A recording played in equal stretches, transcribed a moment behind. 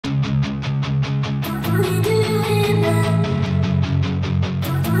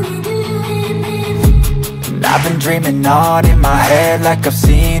I've been dreaming on in my head like I've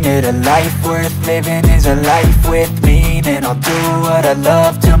seen it. A life worth living is a life with meaning. I'll do what I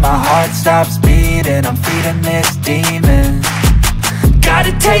love till my heart stops beating. I'm feeding this demon. Got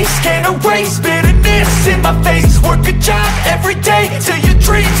a taste, can't erase bitterness in my face. Work a job every day till your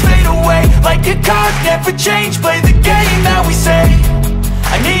dreams fade away. Like a card, never change, play the game that we say.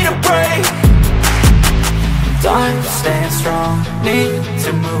 I need a break. I'm staying strong, need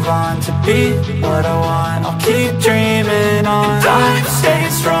to move on to be what I want. I'll keep dreaming on. I'm staying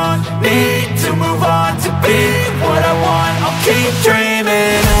strong, need to move on to be what I want. I'll keep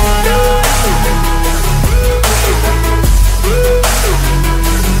dreaming on.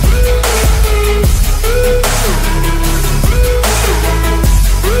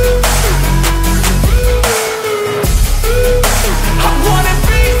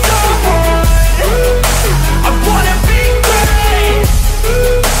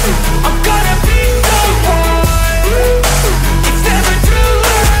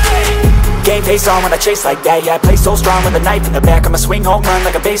 Game face on when I chase like that. Yeah, I play so strong with a knife in the back. I'ma swing home run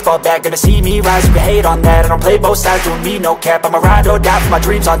like a baseball bat. Gonna see me rise, you can hate on that. I don't play both sides, doing me no cap. I'ma ride or die for my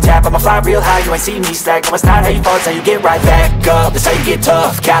dreams on tap. I'ma fly real high, you ain't see me stack. No, it's not how you fall, it's how you get right back up. That's how you get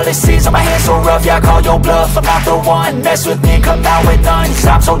tough. Calluses on my hands so rough, yeah, I call your bluff. I'm not the one, mess with me, come out with none. Cause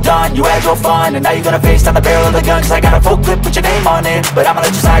I'm so done, you had your fun. And now you're gonna face down the barrel of the gun. Cause I got a full clip, put your name on it. But I'ma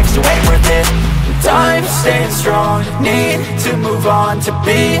let you slide cause you ain't worth it. I'm staying strong, need to move on to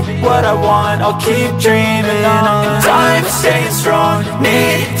be what I want. I'll keep dreaming on. I'm staying strong,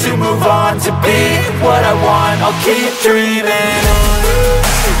 need to move on to be what I want. I'll keep dreaming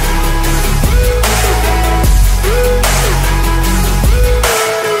on.